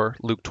 24,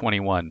 Luke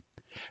 21.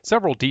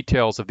 Several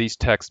details of these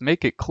texts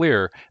make it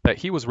clear that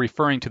he was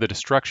referring to the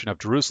destruction of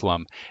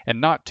Jerusalem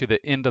and not to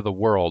the end of the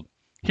world.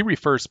 He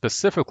refers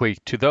specifically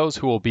to those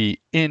who will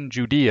be in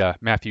Judea,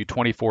 Matthew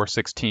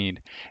 24:16,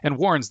 and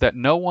warns that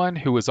no one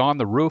who is on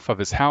the roof of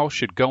his house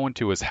should go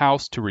into his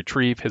house to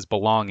retrieve his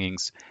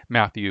belongings,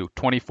 Matthew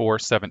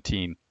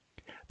 24:17.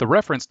 The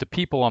reference to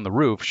people on the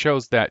roof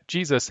shows that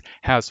Jesus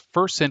has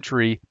first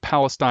century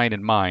Palestine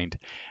in mind.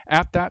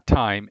 At that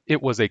time,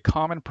 it was a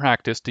common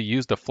practice to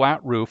use the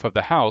flat roof of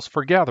the house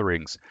for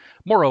gatherings.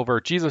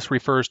 Moreover, Jesus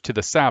refers to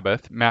the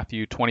Sabbath,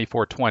 Matthew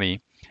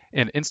 24:20,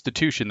 an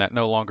institution that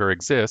no longer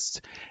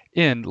exists.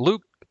 In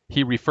Luke,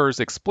 he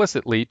refers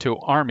explicitly to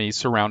armies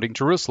surrounding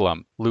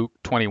Jerusalem, Luke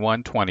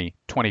 21:20,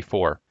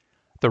 24.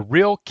 The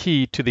real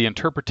key to the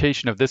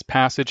interpretation of this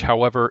passage,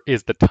 however,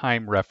 is the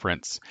time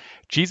reference.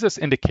 Jesus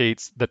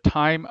indicates the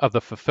time of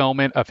the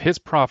fulfillment of his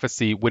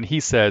prophecy when he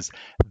says,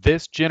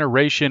 "This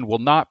generation will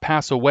not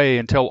pass away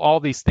until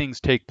all these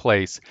things take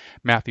place."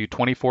 Matthew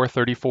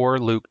 24:34,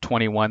 Luke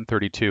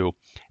 21:32.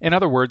 In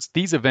other words,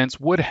 these events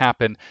would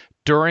happen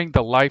during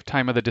the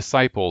lifetime of the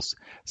disciples.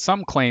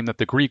 Some claim that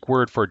the Greek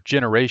word for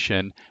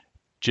generation,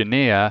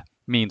 genea,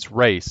 means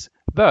race.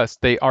 Thus,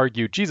 they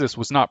argue Jesus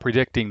was not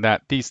predicting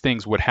that these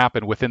things would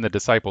happen within the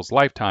disciples'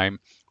 lifetime.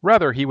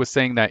 Rather, he was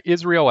saying that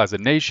Israel as a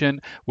nation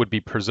would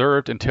be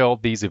preserved until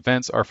these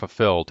events are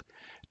fulfilled.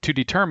 To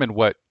determine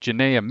what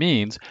genea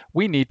means,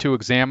 we need to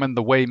examine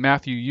the way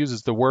Matthew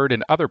uses the word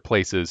in other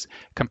places.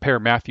 Compare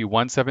Matthew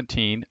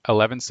 1:17,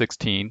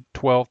 11:16,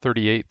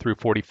 12:38 through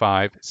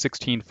 45,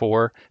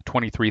 16:4,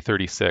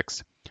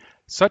 23:36.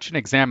 Such an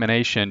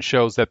examination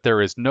shows that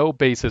there is no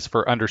basis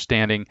for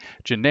understanding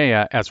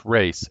genea as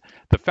race.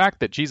 The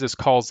fact that Jesus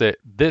calls it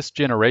this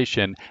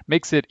generation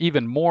makes it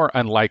even more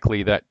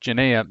unlikely that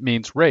genea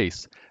means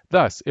race.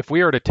 Thus, if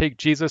we are to take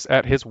Jesus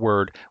at his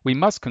word, we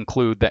must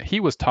conclude that he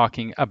was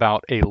talking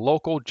about a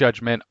local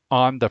judgment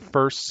on the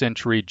first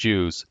century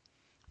Jews.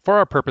 For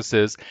our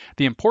purposes,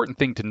 the important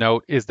thing to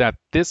note is that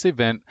this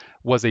event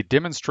was a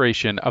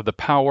demonstration of the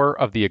power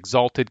of the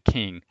exalted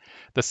King.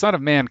 The Son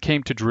of Man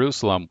came to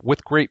Jerusalem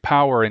with great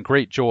power and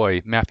great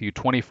joy, Matthew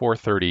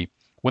 24:30.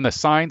 When the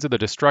signs of the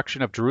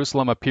destruction of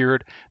Jerusalem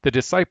appeared, the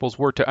disciples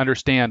were to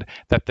understand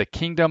that the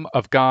kingdom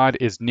of God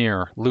is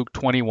near, Luke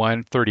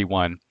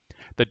 21:31.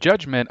 The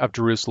judgment of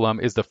Jerusalem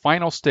is the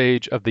final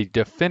stage of the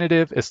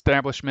definitive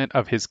establishment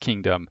of his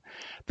kingdom.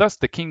 Thus,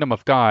 the kingdom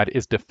of God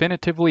is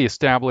definitively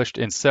established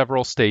in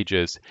several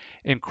stages.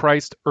 In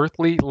Christ's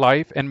earthly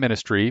life and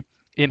ministry,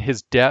 in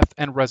his death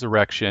and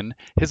resurrection,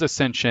 his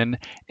ascension,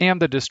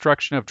 and the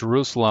destruction of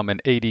Jerusalem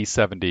in AD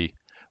 70.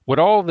 What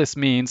all this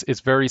means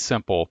is very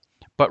simple,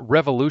 but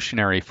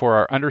revolutionary for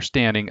our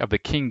understanding of the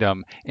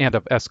kingdom and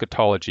of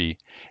eschatology.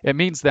 It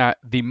means that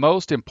the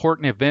most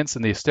important events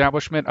in the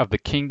establishment of the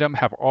kingdom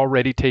have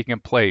already taken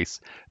place.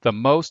 The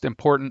most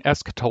important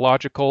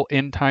eschatological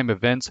end-time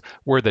events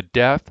were the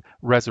death,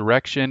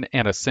 resurrection,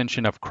 and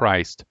ascension of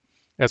Christ.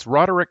 As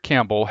Roderick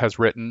Campbell has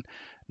written,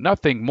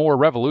 nothing more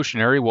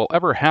revolutionary will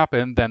ever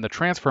happen than the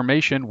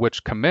transformation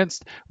which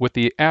commenced with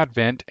the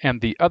Advent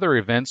and the other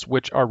events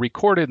which are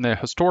recorded in the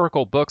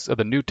historical books of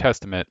the New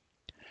Testament.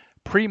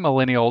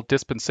 Premillennial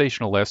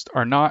dispensationalists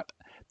are not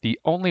the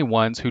only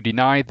ones who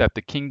deny that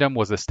the kingdom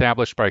was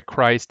established by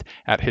Christ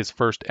at his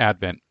first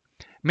advent.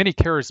 Many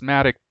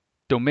charismatic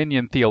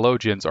dominion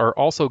theologians are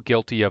also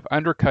guilty of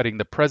undercutting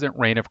the present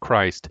reign of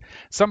Christ.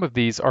 Some of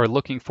these are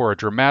looking for a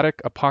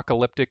dramatic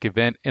apocalyptic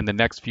event in the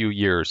next few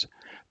years.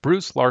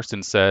 Bruce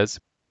Larson says,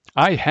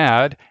 I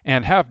had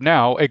and have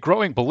now a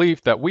growing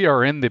belief that we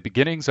are in the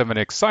beginnings of an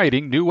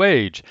exciting new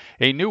age,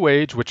 a new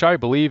age which I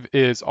believe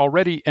is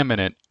already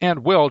imminent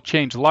and will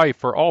change life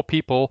for all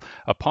people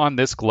upon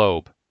this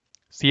globe.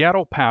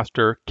 Seattle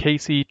pastor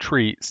Casey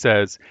Treat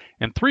says,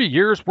 in 3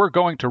 years we're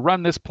going to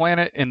run this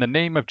planet in the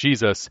name of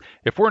Jesus.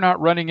 If we're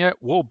not running it,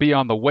 we'll be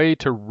on the way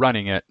to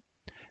running it.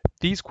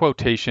 These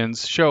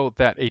quotations show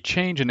that a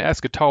change in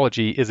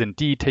eschatology is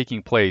indeed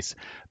taking place,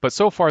 but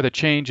so far the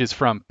change is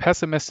from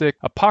pessimistic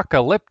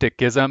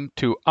apocalypticism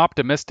to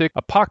optimistic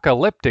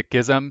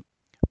apocalypticism.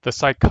 The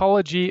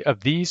psychology of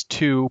these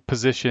two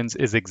positions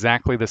is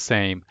exactly the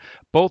same.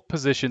 Both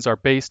positions are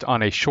based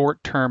on a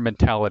short-term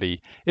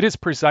mentality. It is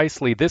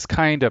precisely this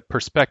kind of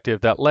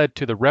perspective that led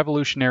to the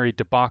revolutionary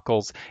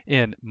debacles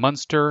in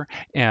Munster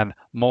and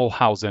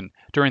Mulhausen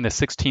during the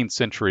 16th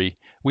century.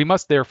 We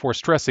must therefore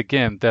stress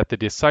again that the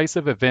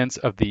decisive events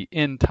of the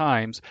end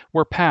times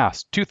were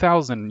past,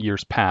 2,000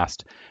 years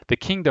past. The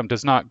kingdom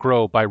does not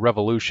grow by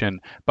revolution,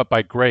 but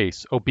by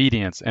grace,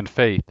 obedience, and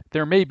faith.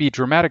 There may be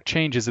dramatic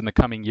changes in the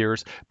coming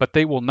years, but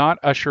they will not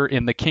usher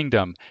in the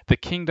kingdom. The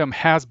kingdom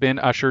has been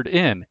ushered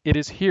in. It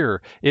is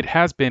here. It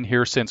has been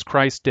here since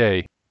Christ's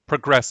day.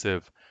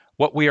 Progressive.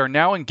 What we are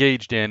now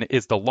engaged in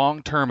is the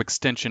long-term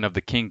extension of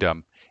the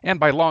kingdom. And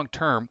by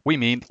long-term, we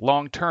mean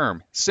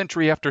long-term,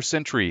 century after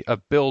century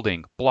of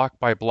building, block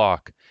by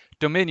block.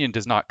 Dominion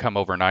does not come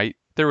overnight.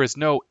 There is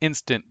no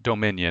instant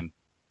dominion.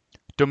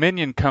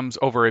 Dominion comes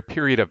over a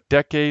period of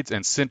decades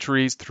and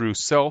centuries through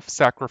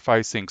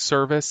self-sacrificing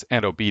service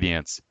and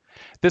obedience.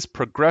 This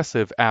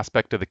progressive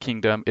aspect of the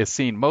kingdom is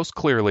seen most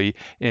clearly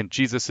in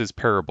Jesus'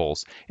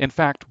 parables. In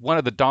fact, one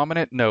of the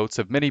dominant notes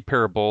of many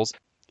parables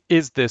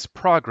is this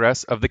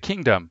progress of the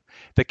kingdom.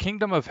 The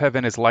kingdom of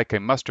heaven is like a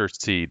mustard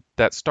seed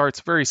that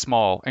starts very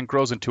small and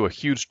grows into a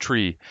huge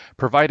tree,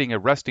 providing a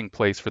resting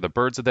place for the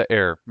birds of the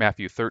air,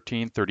 Matthew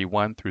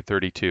 13:31 through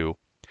 32.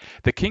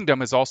 The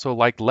kingdom is also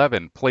like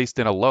leaven placed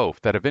in a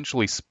loaf that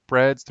eventually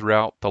spreads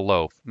throughout the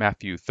loaf,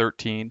 Matthew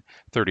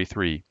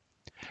 13:33.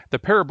 The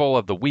parable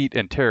of the wheat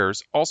and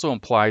tares also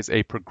implies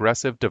a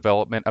progressive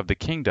development of the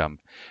kingdom.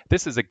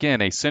 This is again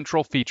a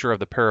central feature of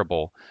the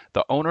parable.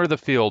 The owner of the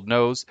field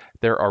knows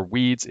there are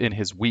weeds in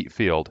his wheat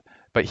field,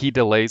 but he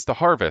delays the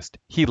harvest.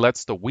 He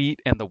lets the wheat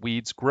and the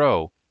weeds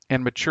grow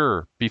and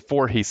mature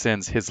before he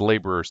sends his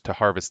laborers to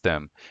harvest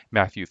them.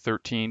 Matthew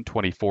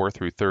 13:24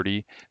 through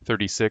 30,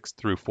 36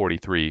 through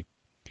 43.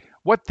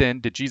 What then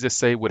did Jesus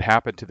say would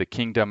happen to the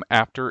kingdom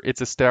after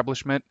its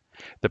establishment?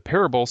 The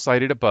parables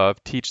cited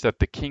above teach that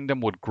the kingdom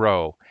would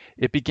grow.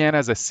 It began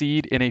as a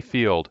seed in a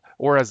field,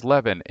 or as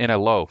leaven in a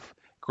loaf.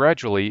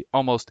 Gradually,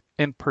 almost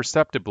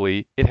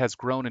imperceptibly, it has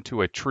grown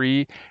into a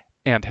tree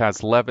and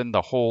has leavened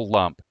the whole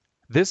lump.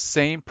 This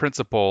same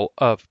principle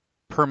of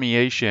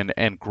permeation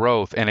and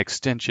growth and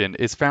extension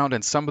is found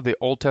in some of the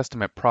Old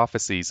Testament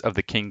prophecies of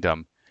the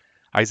kingdom.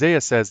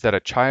 Isaiah says that a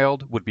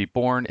child would be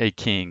born a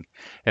king,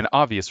 an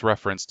obvious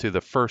reference to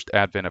the first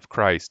advent of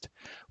Christ.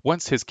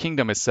 Once his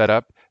kingdom is set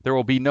up, there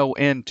will be no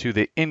end to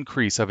the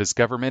increase of his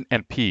government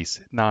and peace,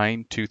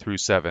 9:2 through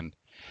 7.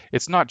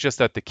 It's not just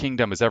that the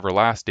kingdom is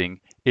everlasting,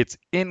 its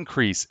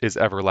increase is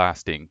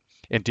everlasting.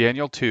 In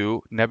Daniel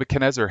 2,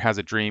 Nebuchadnezzar has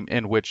a dream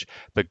in which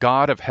the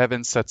God of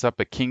heaven sets up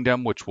a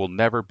kingdom which will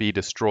never be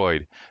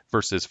destroyed,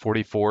 verses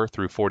 44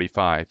 through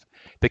 45.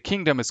 The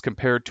kingdom is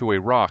compared to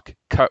a rock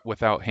cut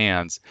without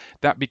hands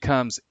that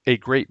becomes a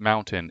great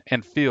mountain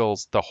and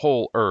fills the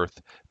whole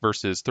earth,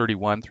 verses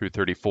 31 through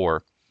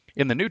 34.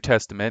 In the New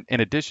Testament,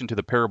 in addition to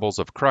the parables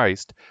of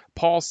Christ,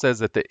 Paul says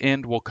that the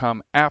end will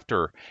come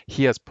after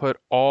he has put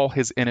all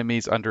his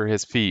enemies under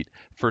his feet,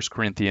 1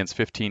 Corinthians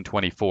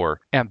 15:24,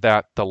 and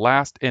that the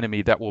last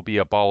enemy that will be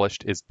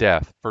abolished is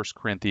death, 1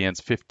 Corinthians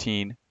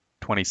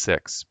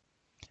 15:26.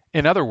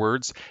 In other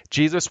words,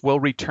 Jesus will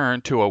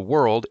return to a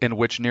world in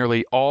which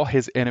nearly all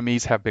his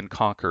enemies have been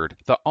conquered.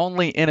 The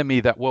only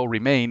enemy that will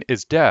remain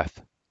is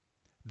death.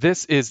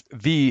 This is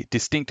the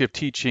distinctive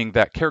teaching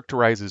that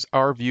characterizes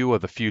our view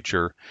of the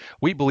future.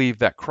 We believe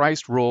that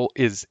Christ's rule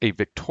is a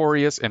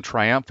victorious and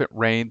triumphant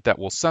reign that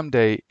will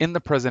someday, in the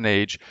present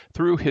age,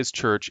 through his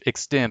church,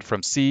 extend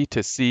from sea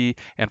to sea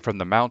and from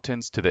the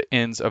mountains to the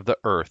ends of the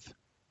earth.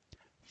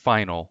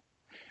 Final.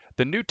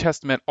 The New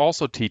Testament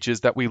also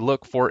teaches that we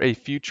look for a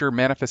future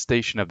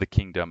manifestation of the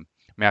kingdom.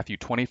 Matthew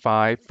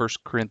 25, 1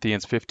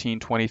 Corinthians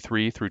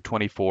 15:23 through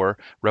 24,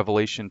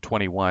 Revelation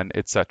 21,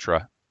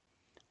 etc.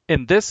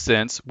 In this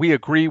sense, we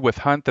agree with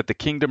Hunt that the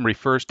kingdom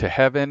refers to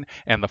heaven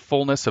and the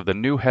fullness of the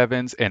new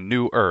heavens and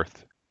new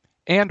earth.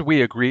 And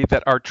we agree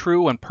that our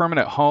true and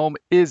permanent home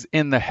is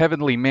in the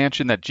heavenly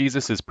mansion that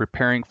Jesus is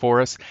preparing for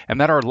us, and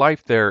that our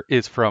life there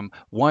is, from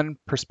one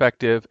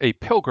perspective, a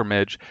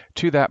pilgrimage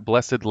to that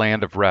blessed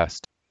land of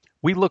rest.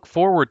 We look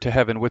forward to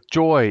heaven with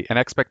joy and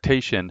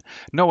expectation,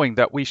 knowing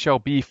that we shall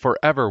be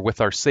forever with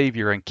our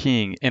Savior and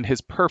King in his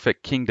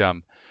perfect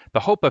kingdom. The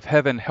hope of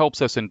heaven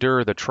helps us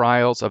endure the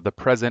trials of the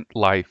present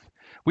life.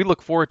 We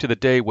look forward to the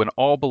day when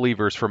all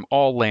believers from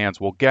all lands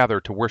will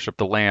gather to worship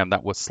the Lamb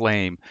that was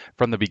slain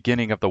from the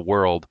beginning of the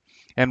world,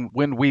 and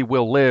when we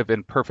will live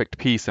in perfect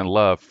peace and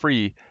love,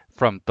 free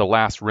from the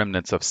last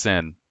remnants of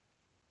sin.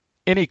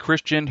 Any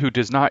Christian who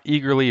does not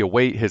eagerly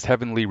await his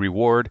heavenly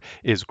reward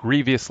is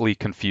grievously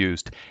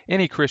confused.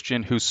 Any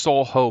Christian whose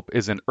sole hope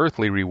is an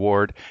earthly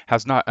reward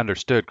has not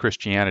understood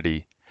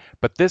Christianity.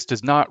 But this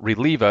does not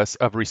relieve us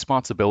of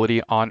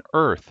responsibility on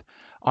earth.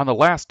 On the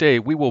last day,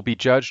 we will be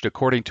judged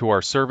according to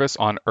our service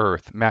on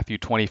earth, Matthew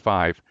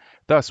 25.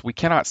 Thus, we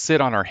cannot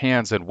sit on our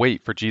hands and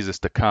wait for Jesus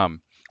to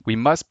come. We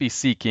must be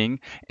seeking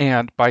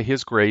and, by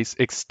his grace,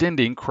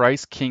 extending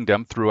Christ's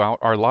kingdom throughout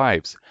our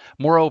lives.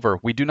 Moreover,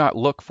 we do not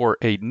look for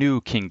a new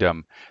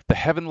kingdom. The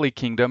heavenly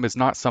kingdom is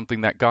not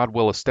something that God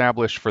will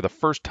establish for the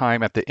first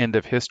time at the end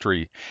of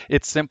history.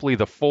 It's simply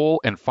the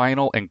full and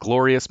final and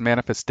glorious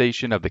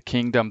manifestation of the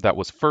kingdom that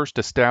was first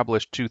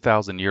established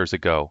 2,000 years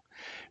ago.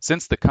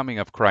 Since the coming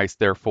of Christ,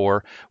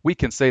 therefore, we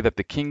can say that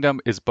the kingdom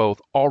is both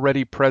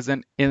already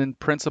present in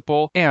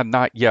principle and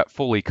not yet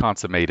fully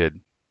consummated.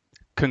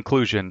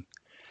 Conclusion.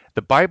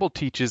 The Bible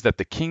teaches that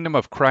the kingdom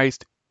of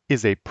Christ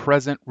is a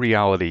present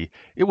reality.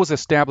 It was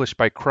established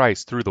by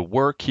Christ through the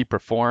work he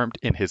performed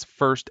in his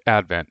first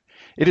advent.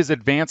 It is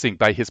advancing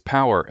by his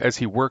power as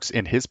he works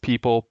in his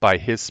people by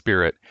his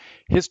Spirit.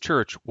 His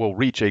church will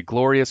reach a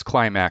glorious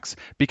climax,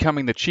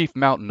 becoming the chief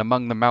mountain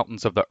among the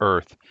mountains of the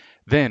earth.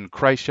 Then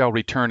Christ shall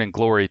return in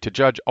glory to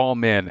judge all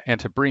men and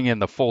to bring in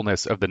the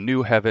fullness of the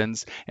new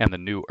heavens and the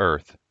new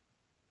earth.